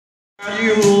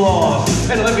You lost,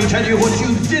 and let me tell you what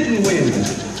you didn't win.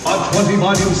 A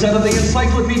 20-volume set of the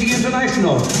Encyclopedia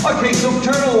International, a case of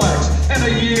turtle wax, and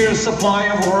a year's supply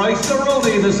of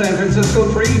rice-a-roni in the San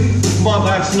Francisco tree. But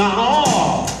that's not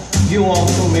all. You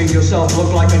also made yourself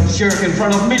look like a jerk in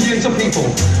front of millions of people,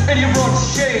 and you brought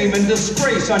shame and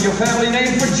disgrace on your family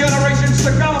name for generations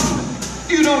to come.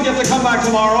 You don't get to come back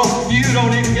tomorrow. You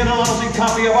don't even get a lousy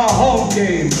copy of our home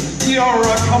game. You're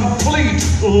a complete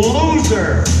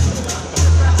loser.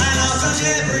 I lost on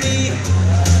Jeopardy,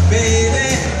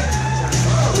 baby.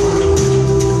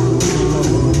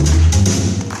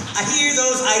 I hear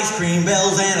those ice cream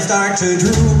bells and I start to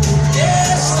drool.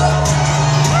 Yes,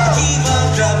 I keep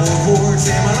up double boards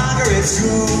and my locker at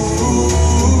school.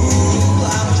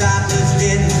 I'm jobless,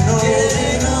 getting old,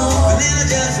 but then it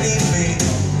just leaves me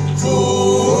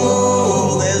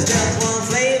cool. There's just one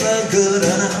flavor good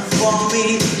enough for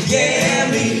me. Yeah,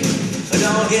 me.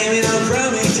 Don't give me no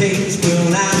crummy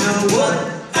teaspoon. I know what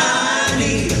I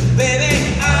need,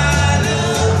 baby. I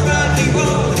love rock and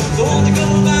roll, so won't you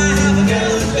come by and have a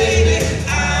gallon, baby? I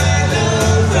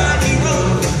love rock and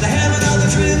roll. To have another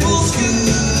triple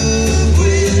scoop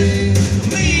with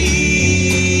me.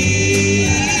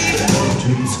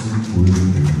 Triple scoop with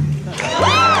me.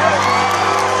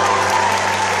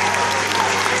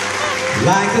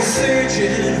 Like a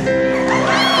surgeon.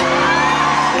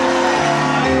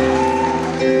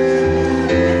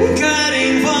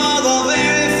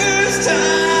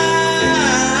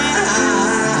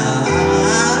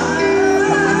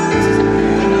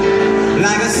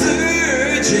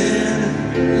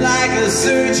 Like a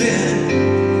surgeon,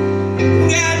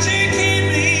 got your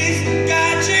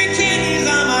kidneys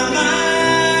on my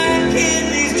mind,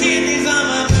 kidneys on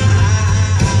my mind.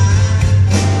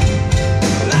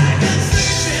 Like a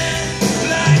surgeon,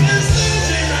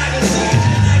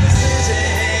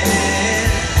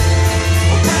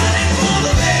 I'm running for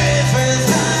the very first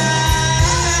time.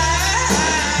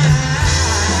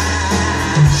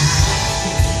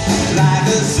 Like a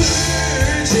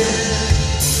surgeon.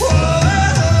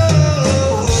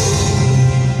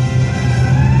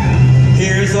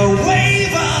 Here's a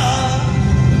waiver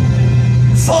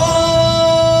for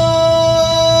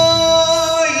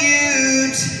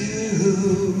you too.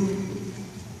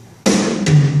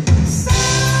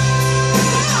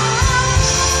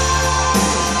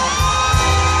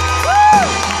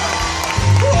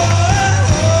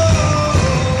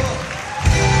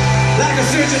 Like a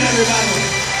surgeon, everybody.